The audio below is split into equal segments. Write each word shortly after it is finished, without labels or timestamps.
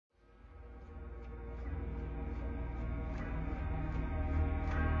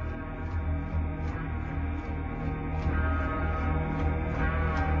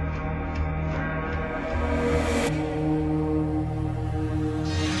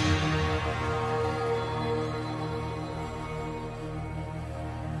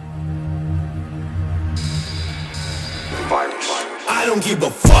don't give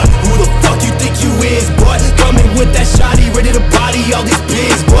a fuck who the fuck you think you is, but coming with that shotty, ready to body all these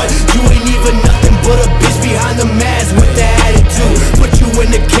bigs, but you ain't even nothing but a bitch behind the mask with that attitude. Put you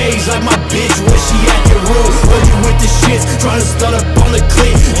in the cage like my bitch when she at your room, or you with the shits trying to stun up on the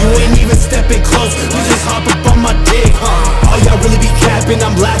clip. You ain't even stepping close, you just hop up on my dick, All y'all really be capping,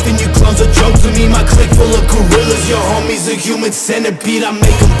 I'm laughing, you clones a joke to me. My clique full of gorillas, your homies a human centipede, I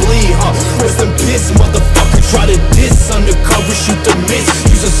make them bleed, Rest in piss, motherfucker, try to diss, undercover, shoot the miss.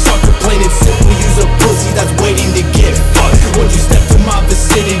 Use a sucker, plain and simple, use a pussy that's waiting to get fucked. Once you step to my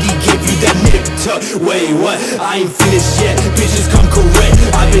vicinity, give you that nip tuck. Wait, what? I ain't finished yet, bitches come correct.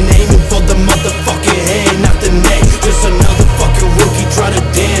 I've been aiming for the motherfucking head, not the neck. Just another fucking rookie, try to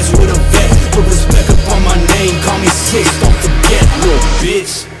dance with a vet. Put respect upon my name, call me Six, don't forget, little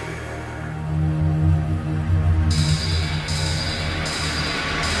bitch.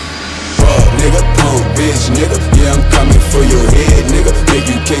 Nigga, punk bitch, nigga. Yeah, I'm coming for your head, nigga. Make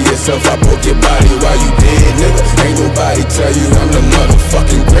you kill yourself, I broke your body while you dead, nigga. Ain't nobody tell you I'm the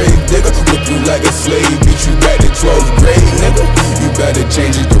motherfucking grave, nigga. Whip you like a slave, beat you back to 12th grade, nigga. You better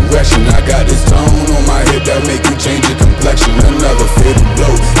change your direction. I got this tone on my hip that make you change your complexion. Another fatal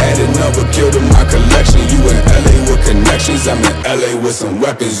blow, add another kill to my collection. You in LA with connections, I'm in LA with some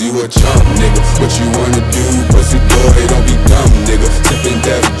weapons. You a chump, nigga. What you wanna do, pussy boy, don't be dumb, nigga. Sipping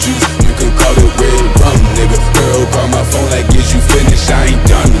death juice, you can call it red rum, nigga. Girl, call my phone like, is you finished? I ain't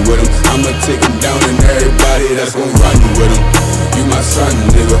done with him. I'ma take him down and everybody that's gon' run with him. You my son,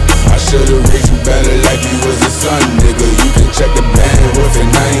 nigga. I should've raised you better like you was a son, nigga. You can check the bandwidth and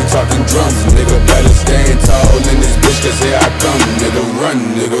I ain't talking drums, nigga. Better stand tall in this bitch, cause here I come, nigga. Run,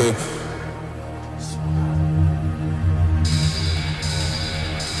 nigga.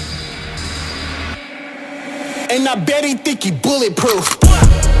 And I bet he think he bulletproof.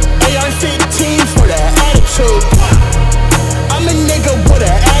 AR-15 for that attitude. I'm a nigga with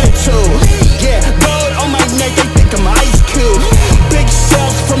an attitude. Yeah, gold on my neck, they think I'm Ice Cube. Big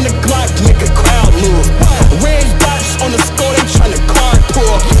shells from the Glock, nigga, crowd move. Red dots on the skull, they tryna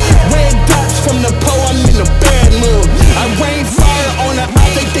carpool. Red dots from the pole, I'm in a bad mood. I rain fire on the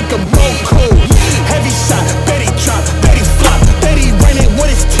eye, they think I'm Roku. Heavy shot, Betty drop, Betty flop, Betty running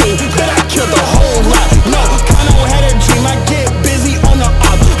with his team. Bet I killed a whole lot. No, Kano had a dream, I get busy on the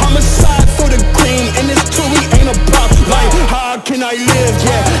op. Homicide for the green, and this truly ain't a prop. Like, how can I live,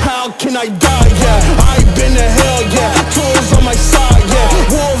 yeah? How can I die, yeah? I been to hell, yeah. Tools on my side, yeah.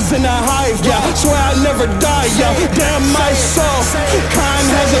 Wolves in the hive, yeah. Swear I'll never die, yeah. Damn my soul, kind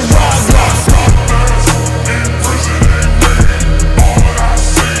has arrived, yeah.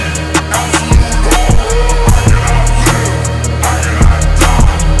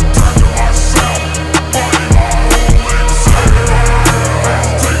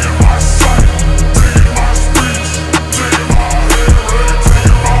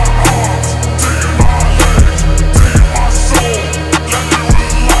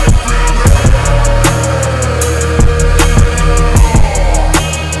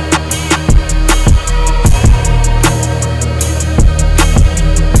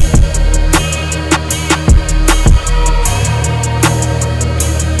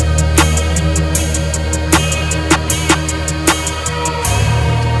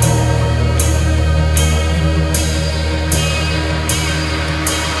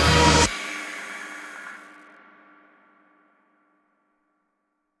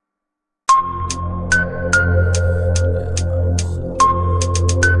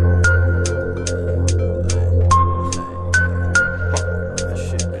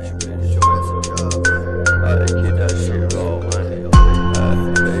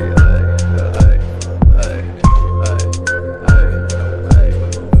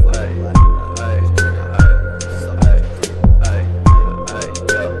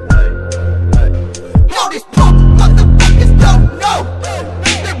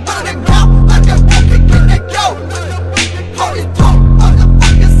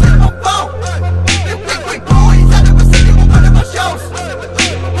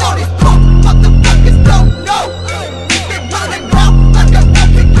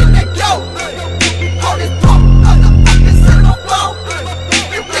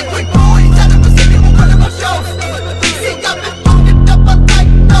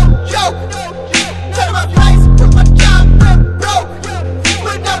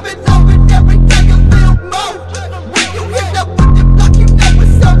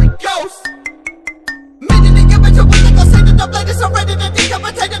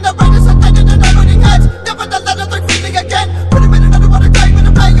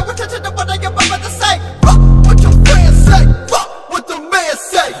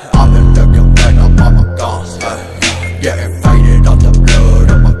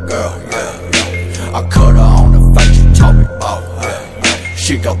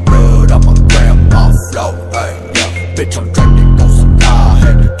 she got blood on my grandma flow, ayy, yeah. Bitch, I'm trending on some high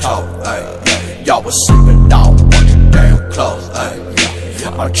head to toe, ayy, yeah. Y'all was sleeping down, watch your damn clothes, ayy, yeah.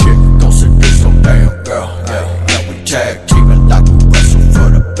 My chick gon' seduce some damn girl, yeah, yeah. We tag teaming like we wrestle for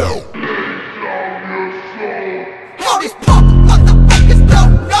the belt. All these punk motherfuckers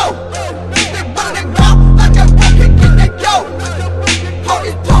don't know. They running around like they're walking in their dough. All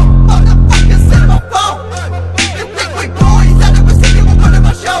these punk motherfuckers in my phone. You think we boys that never seen you on one of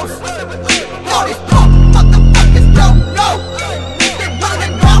my shows. All these punk motherfuckers don't know. They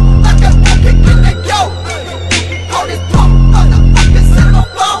running around like they're walking in their dough. All these punk motherfuckers in my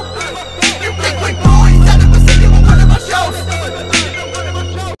phone. You think we boys that never seen you on one of my shows.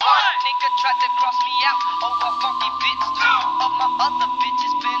 Nigga tried to cross me out over funky bits. Of my other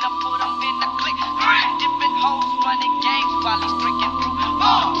bitches, been up, put them in the click. Different hoes running games while he's drinking brew.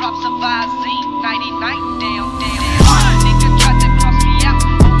 Drops of Visine, 99, damn. Nigga tried to cross me out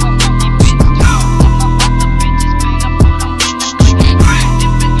over funky bits. Of my other bitches, been up, put them in the click.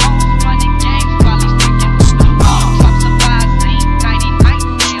 Different hoes running games while he's drinking brew. Drops of Visine, 99,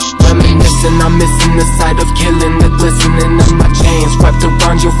 damn. Reminiscing, I'm missing the sight of killing, the glistening of my chains wrapped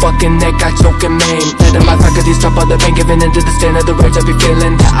around your fucking neck, I choke and maim. Dead in my faculties, drop all the pain, giving into the strain of the rage I be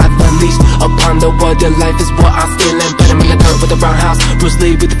feeling that I've unleashed upon the world. Your life is what I'm stealing. Put him in the dirt with a brown house, Bruce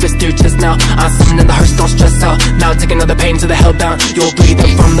Lee with the fist to your chest now. I'm summoning the hearse, don't stress out. Now take another pain to the hellbound. You're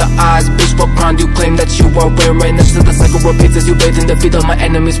bleeding from the eyes, bitch, what crown you claim that you are wearing? Next to the cycle repeats as you bathe in the feet of my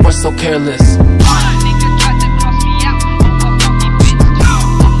enemies, we're so careless. Nigga tried to cross me out over funky bits. Of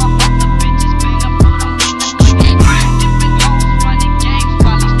my other bitches, been up, put them in the click. Different hoes running games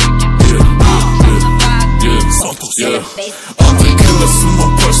while he's drinking brew. Drops of Visine. I'm the killer, sumo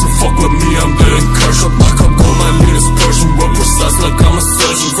person, fuck with me, I'm the incursion. My cup gold, my lead is Persian, real precise like I'm a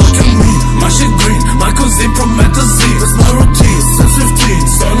surgeon. Fuck you me, my shit green, my cuisine promethazine. That's my routine, since 15,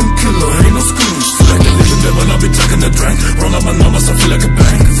 silent killer, ain't no screams. Feel like a legend, never not be tracking the drink. Run up my numbers, I feel like a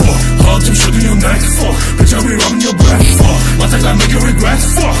bank. For hard team shooting your neck. For bitch, I'll be robbing your breath. For my tagline make you regret.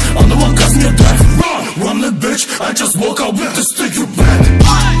 For I'm the one causing your death. Run like bitch, I just walk out with the stick you back.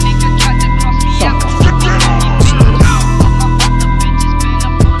 Nigga tried to cross me out over funky bits. Of my other bitches, been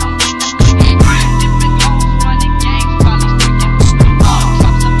up, put them in the click. Different hoes running games while he's drinking brew.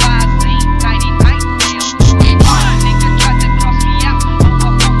 Drops of Visine, 99, damn. Nigga tried to cross me out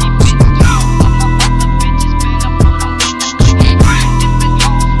over funky bits. Of my other bitches, been up, put them in the click. Different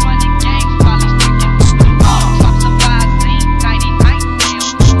hoes running games while he's drinking brew. Drops of Visine, 99, damn.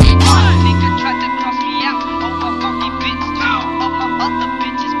 Nigga tried to cross me out over funky bits. Of my other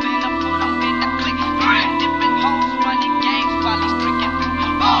bitches, been up, put them in the click. Different hoes running games while he's drinking brew.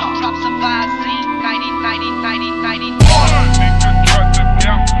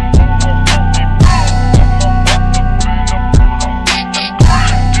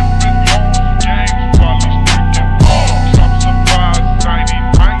 Drops of Visine,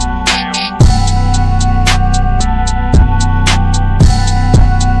 90.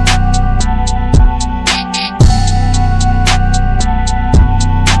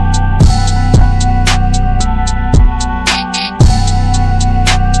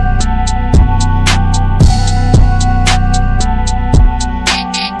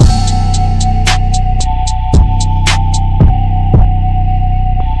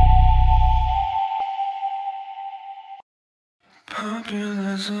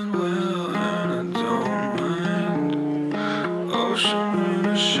 Populous and well, and I don't mind. Ocean in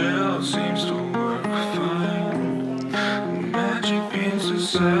a shell seems to work fine. Magic beans to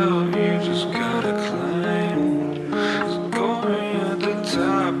sell, you just gotta climb. It's glory at the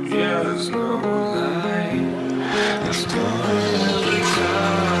top, yeah, there's no lie. There's glory at the top.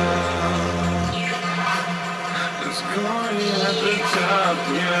 There's glory at the top,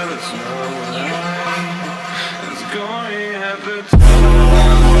 yeah, there's no lie. There's glory at the top.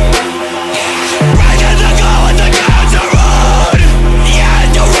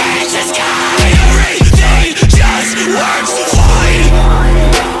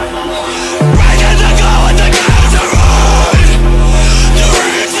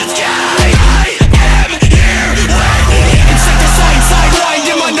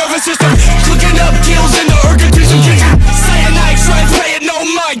 Cooking up deals in the urgency. Cyanide, try and pay it, no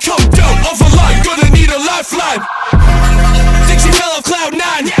mind, come down.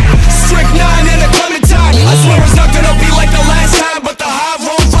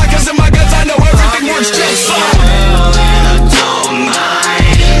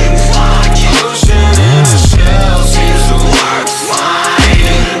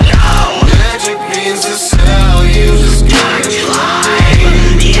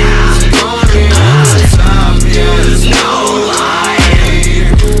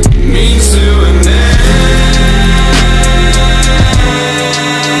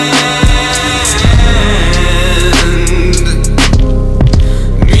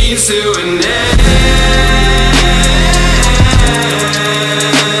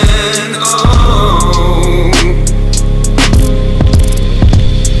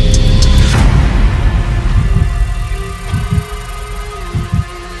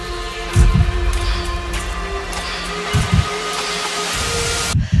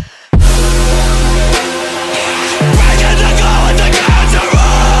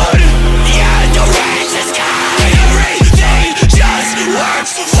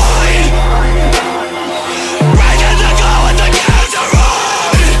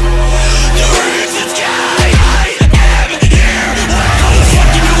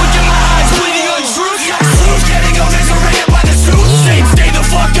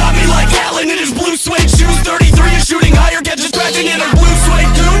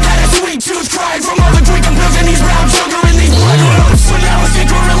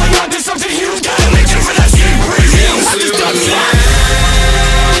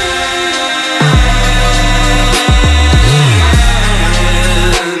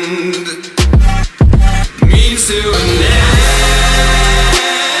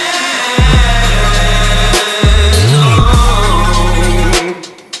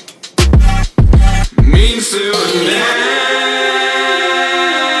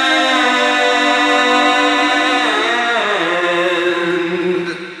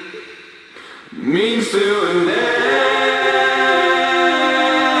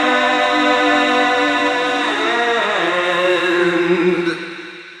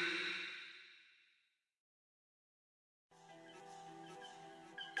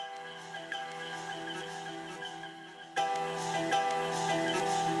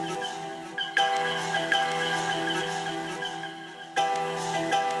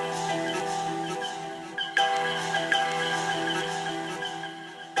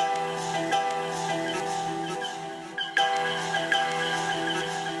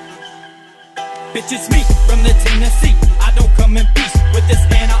 Bitch, it's me from the Tennessee. I don't come in peace. With this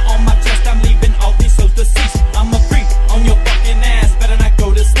Anna on my chest, I'm leaving all these souls deceased. I'm a creep on your fucking ass, better not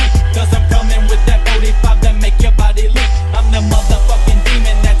go to sleep. Cause I'm coming with that 45 that make your body leak. I'm the motherfucking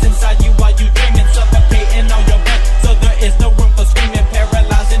demon that's inside you while you dreaming, suffocating all your breath. So there is no room for screaming,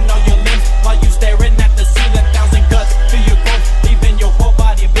 paralyzing all your limbs while you staring at the ceiling. 1,000 cuts to your throat, leaving your whole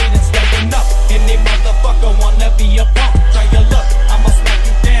body bleeding. Stepping up, any motherfucker wanna be a punk. Try your luck, I'ma smack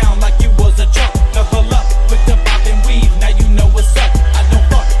you down like you was a chump. Knuckle up with the bob and weave, now you know what's up. I don't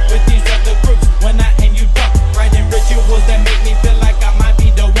fuck with these other groups when I aim you duck. Writing rituals that make me feel like I might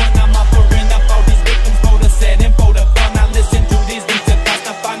be the one. I'm offering up all these victims for the set and for the fun. I listen to these beats and thoughts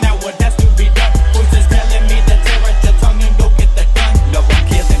to find out what has to be done. Voices telling me to tear at your tongue and go get the gun. No, I'm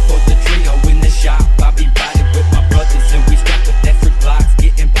killing for the trio in the shop. I be riding with my brothers and we strapped with extra blocks,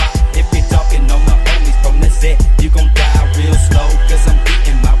 getting pop. If you're talking on my homies from the set, you gon' die real slow, cause I'm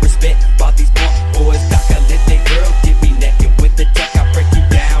getting my respect. While these punk boys talk, I let that girl get me naked with the tech. I break you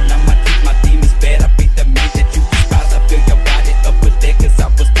down, I'ma keep my demons fed. I beat the man that you despise. I fill your body up with that, cause I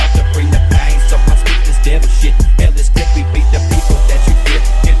was taught to bring the pain. So I speak this devil shit. Hell is thick, we beat the people that you fear.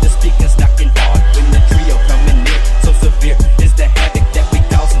 Hear the speakers knocking hard when the trio coming near. So severe is the havoc that we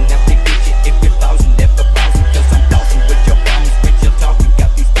causing. Have to get you if you're thousand, never thousand. Cause I'm thousand with your bombs, with your talking.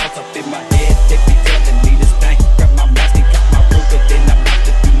 Got these thoughts up in my head, they be telling me this thing. Grab my mask and got my root, but then I'm out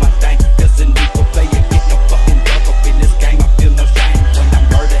to do my thing. Cause an equal player get no fucking love up in this game. I feel no shame when I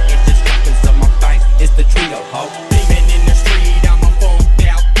murder, it just happens on my face. It's the trio, ho. Demon in the street, I'm a funked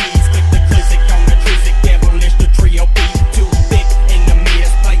out beast. Click the click on the trick, devilish, the trio beat. Too thick in the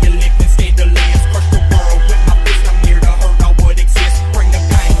mist, play a lick and scandalous. Crush the world with my fist, I'm here to hurt all what exists. Bring the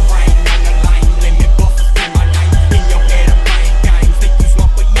pain, rain on the line, limit busters in my name. In your head I'm playing games, think you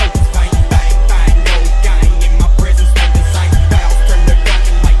smart but yo, it's fine. Bang, bang, no gang, in my presence stay the same. Valves turn the dark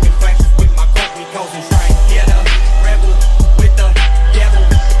and lightning flashes with my coat, we causing strain. Get up, rebel with the devil.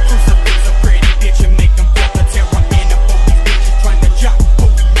 Crucifix a pretty bitch and make them feel the terror. In up on these bitches trying to jump,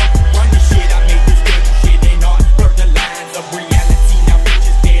 moving up, run the shit. I made this devil shit in art, blur the lines of reality. Now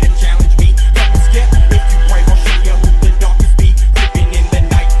bitches dare to challenge me. Don't skip if you brave, I'll show you who the darkest be. Creeping in the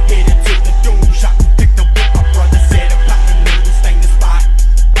night, headed to the doom shot. Picked up with my brother, said I'm plotting in the stain the spot.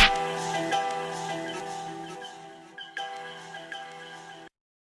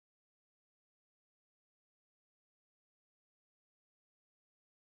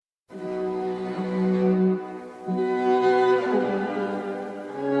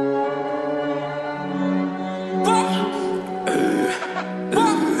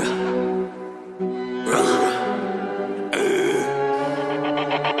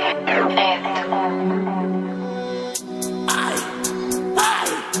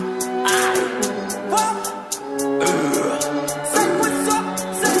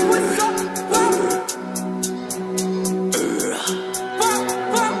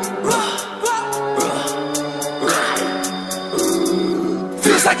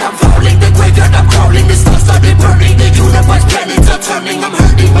 Feels like I'm falling, the graveyard I'm crawling. The stars started burning, the universe planets are turning. I'm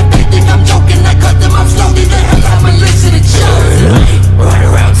hurting, but they think I'm joking. I cut them off slowly, the hell I'm a listen to Jones. Ride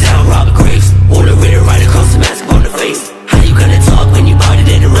around town, robbing graves. Wanna read it right across the mask on the face. How you gonna talk when you bought it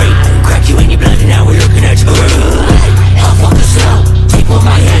in the rain? Crack you in your blood and now we're looking at you. I'll fuck a slow, take with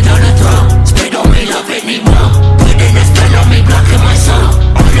my hand on the throne. Spit on me, love it, need more. Putting a spell on me, blocking my soul.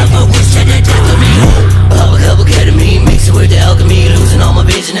 All of a wish to the death of me. Pop a couple ketamine, mix it with the alchemy. Losing all my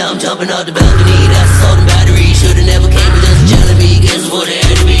vision, now I'm jumping off the balcony. That's assault and battery, should've never came. But there's a jelly bee, guess what it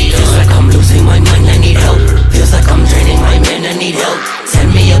had to be. Feels like I'm losing my mind, I need help. Feels like I'm draining my man, I need help.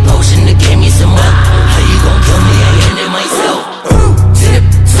 Send me a potion to give me some help. How you gon' kill me, I ended myself.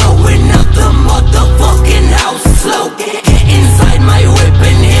 Tiptoeing out the motherfucking house slow. Get inside my whip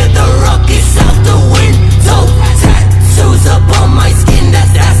and hear the rockets out the window. Tattoos up on my skin,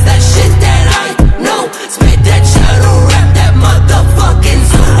 that's that shit that I know. Spit that shadow rap, that motherfucking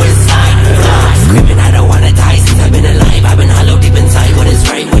suicide. Screaming I don't wanna die since I've been alive. I've been hollow deep inside. What is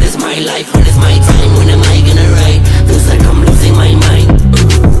right, what is my life, when is my time, when am I gonna write? Feels like I'm losing my mind.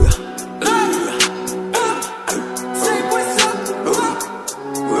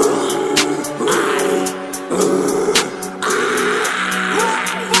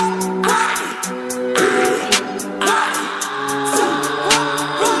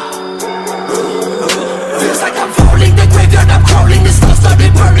 Feels like I'm falling, the graveyard I'm crawling. The stars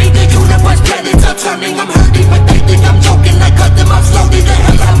started burning, the universe planets are turning. I'm hurting, but they think I'm joking. I cut them off slowly, the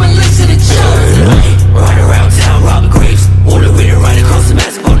hell I'm a listen to Jones. Ride around town, robbing graves. Wanna read it right across the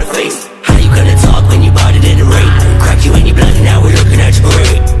mask on the face. How you gonna talk when you bought it in the rain? Crack you in your blood and now we're looking at your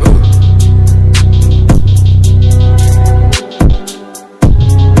grave.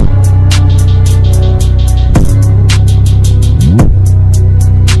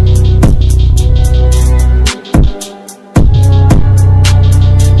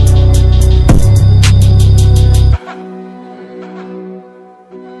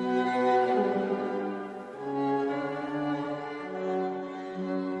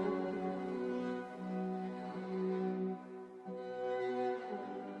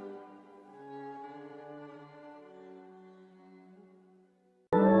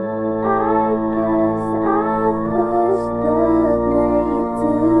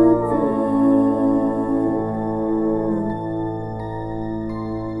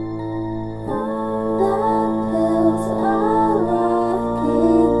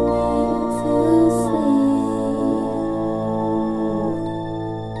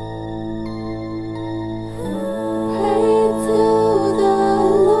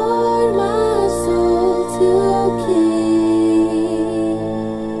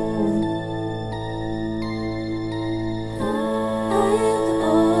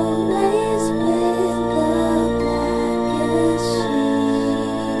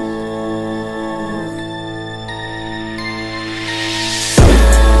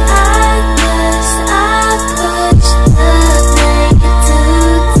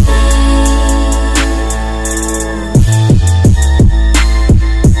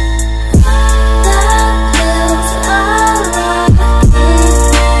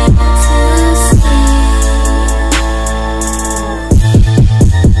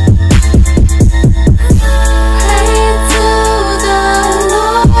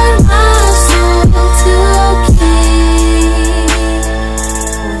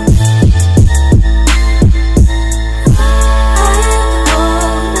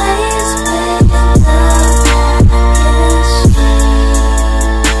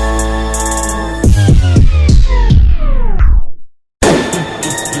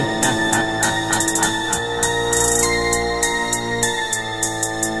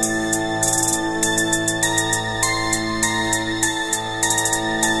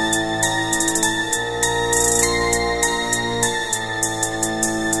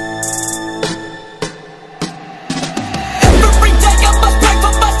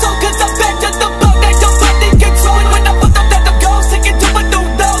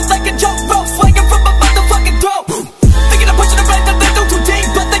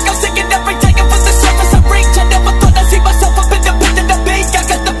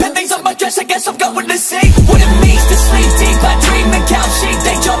 yes, I'm going to see what it means to sleep deep. I dream and count sheep,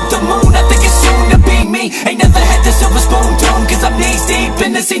 they jump the moon, I think it's soon to be me. Ain't never had the silver spoon tomb, cause I'm knees deep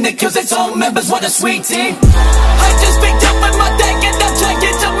in the scene that kills its own members. What a sweet team. I just picked up with my deck and I'm trying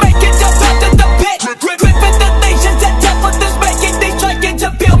to make it up out of the pit. Gripping the nations that tap on this making, they trying to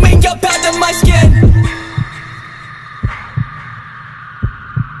build me up out of my skin.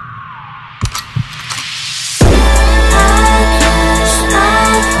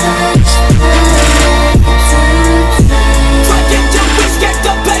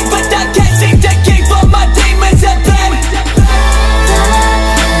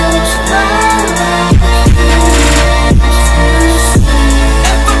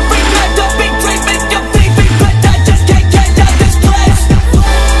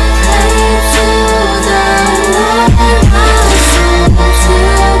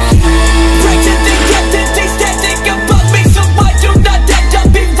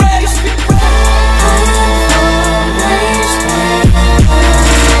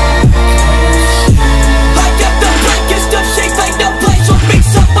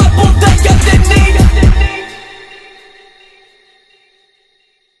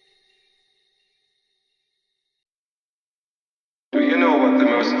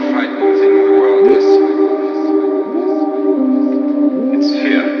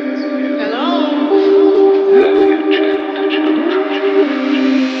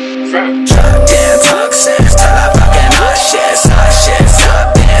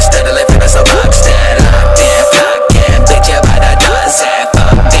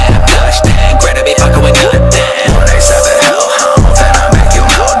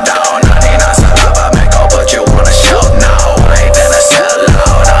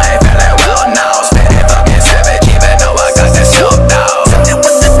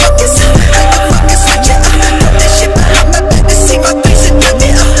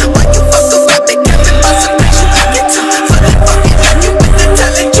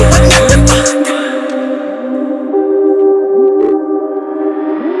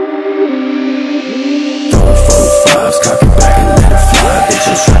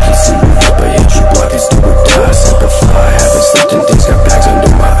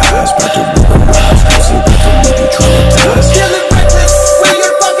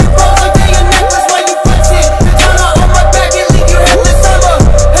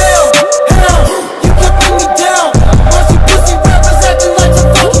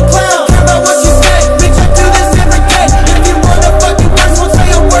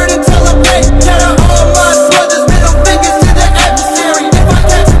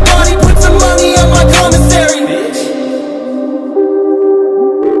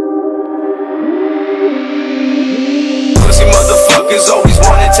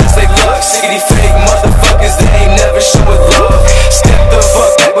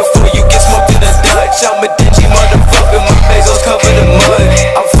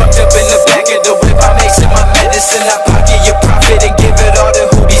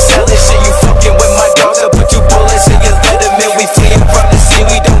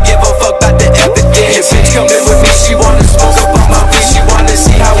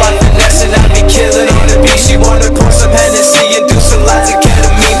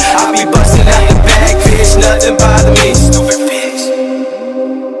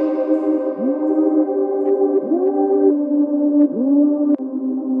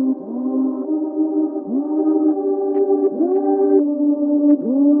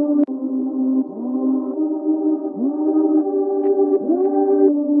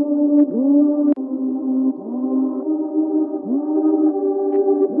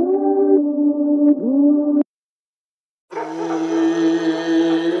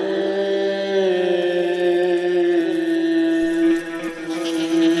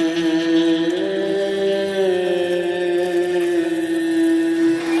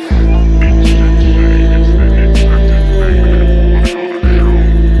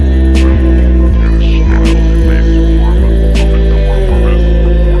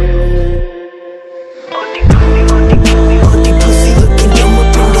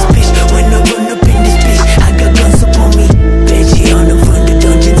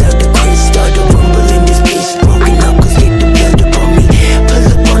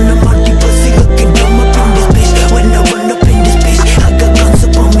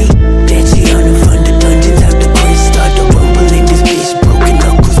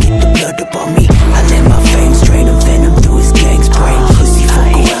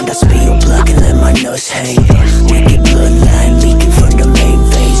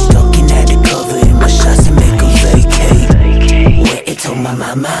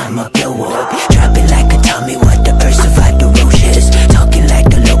 I'ma blow up. Dropping like a Tommy, what the earth survived the roaches. Talking like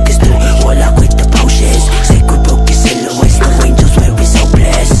the locust do. All I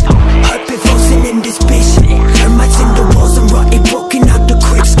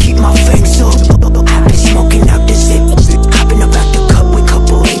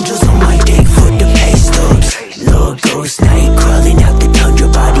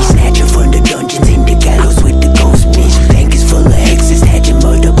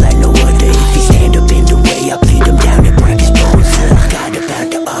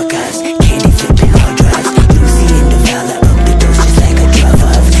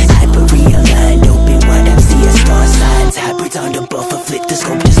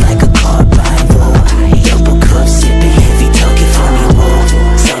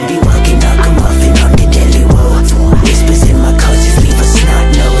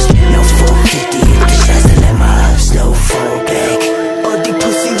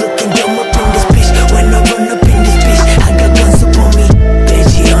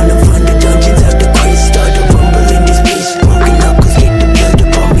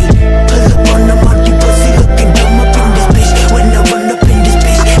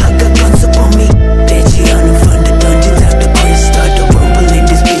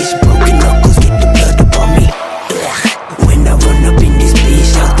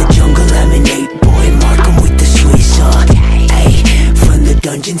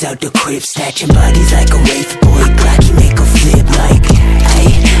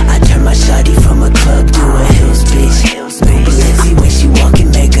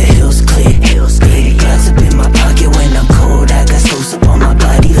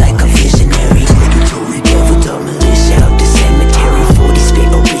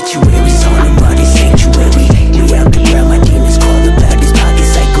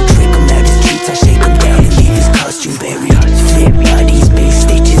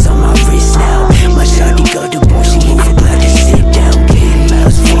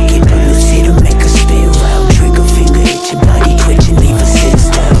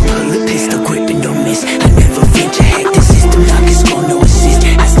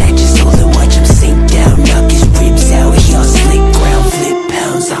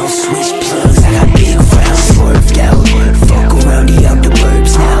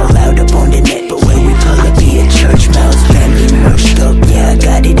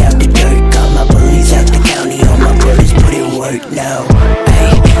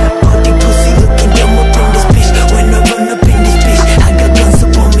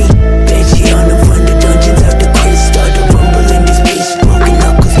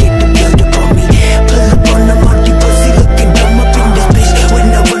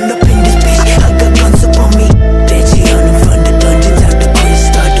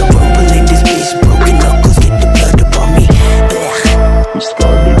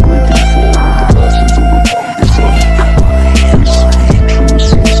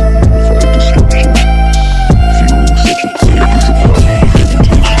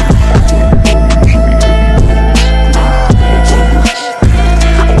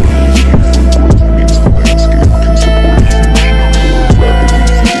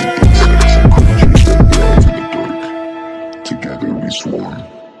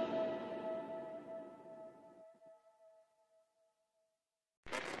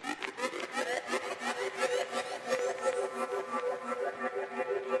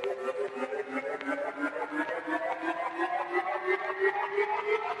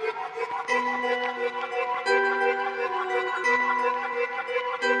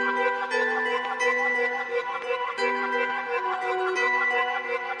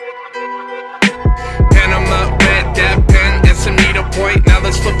point. Now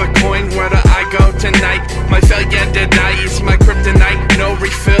let's flip a coin. Where do I go tonight? My failure denies my kryptonite. No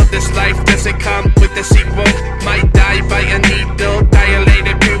refill. This life doesn't come with a sequel. Might die by a needle.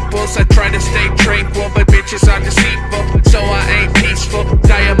 Dilated pupils. I try to stay tranquil, but bitches are deceitful, so I ain't peaceful.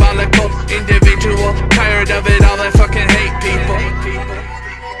 Diabolical individual. Tired of it all. I fucking hate people.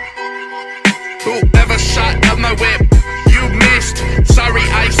 Whoever shot up my whip, you missed. Sorry,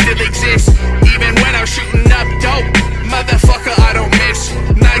 I still exist. Even when I'm shooting up dope, motherfucker, I don't miss.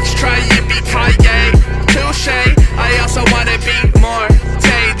 Nice try, yippee-ki-yay, touche. I also wanna be more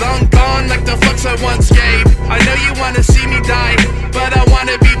Tay, long gone like the fucks I once gave. I know you wanna see me die, but I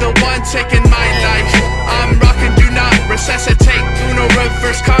wanna be the one taking my life. I'm rocking, do not resuscitate. Uno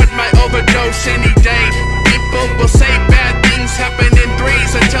reverse card, my overdose any day. People will say bad things happen in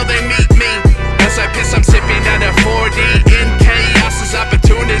threes until they meet me. As I piss, I'm sipping at a 4D. In chaos is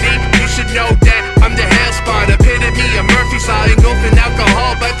opportunity. You should know that I'm the hell spot, epitome of Murphy's Law, engulfing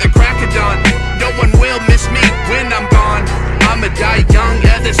alcohol by the crack of dawn. No one will miss me when I'm gone. I'ma die young,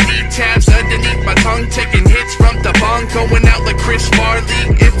 LSD tabs underneath my tongue, taking hits from the bong, going out like Chris Farley.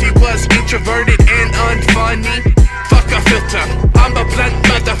 If he was introverted and unfunny, fuck a filter, I'm a blunt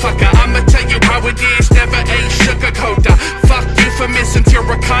motherfucker. I'ma tell you how it is, never a sugarcoater. Fuck euphemisms, you're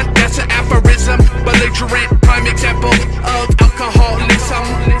a cunt, that's an aphorism. Belligerent, prime example of alcoholism.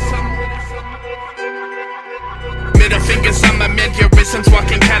 Middle fingers on my mannerisms,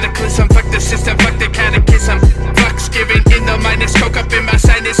 walking cataclysm. Fuck the system, fuck the catechism. Fuck's giving in the minus, coke up in my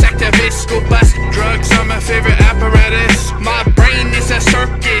sinus, activist. School bus, drugs are my favorite apparatus. My brain is a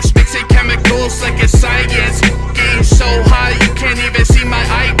circus, mixing chemicals like it's science. Getting so high you can't even see my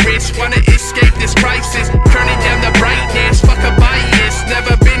iris. Wanna escape this crisis, turning down the brightness. Fuck a bias,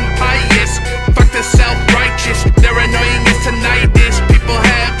 never been pious. Fuck the self-righteous, they're annoying as tinnitus. People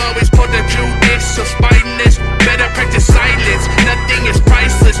have always pulled the Judas, so spineless. Better practice silence, nothing is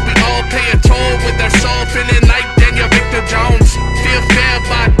priceless. We all pay a toll with our soul, feeling like Daniel Victor Jones. Feel fair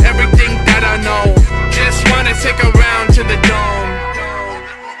by everything that I know. Just wanna take a round to the dome.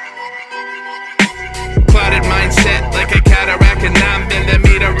 Clouded mindset like a cataract, and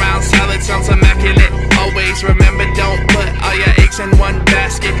 9mm round salad sounds immaculate. Always remember, don't put all your eggs in one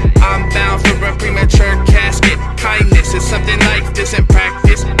basket. I'm bound for a premature casket. Kindness is something life doesn't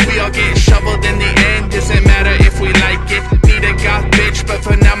practice. We all get shoveled in the end, doesn't matter if we like it. Need a goth bitch, but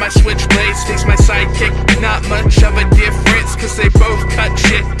for now my switchblade stays my sidekick. Not much of a difference, cause they both cut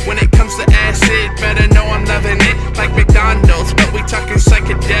shit. When it comes to acid, better know I'm loving it. Like McDonald's, but we talking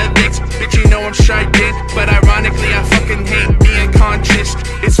psychedelics. Bitch, you know I'm striking, but ironically I fucking hate being conscious.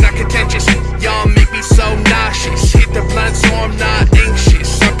 It's not contentious, y'all make me so nauseous. Hit the blunt so I'm not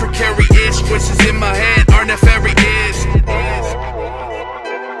anxious. I'm precarious, voices in my head are nefarious.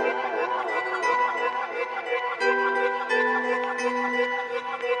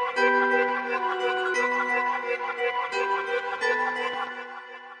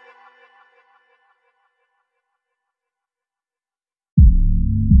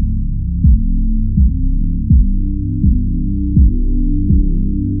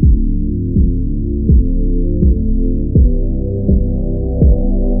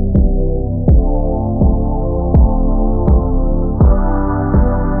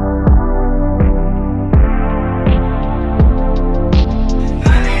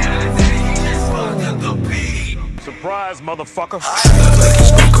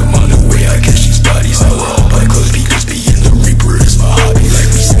 Motherfucker.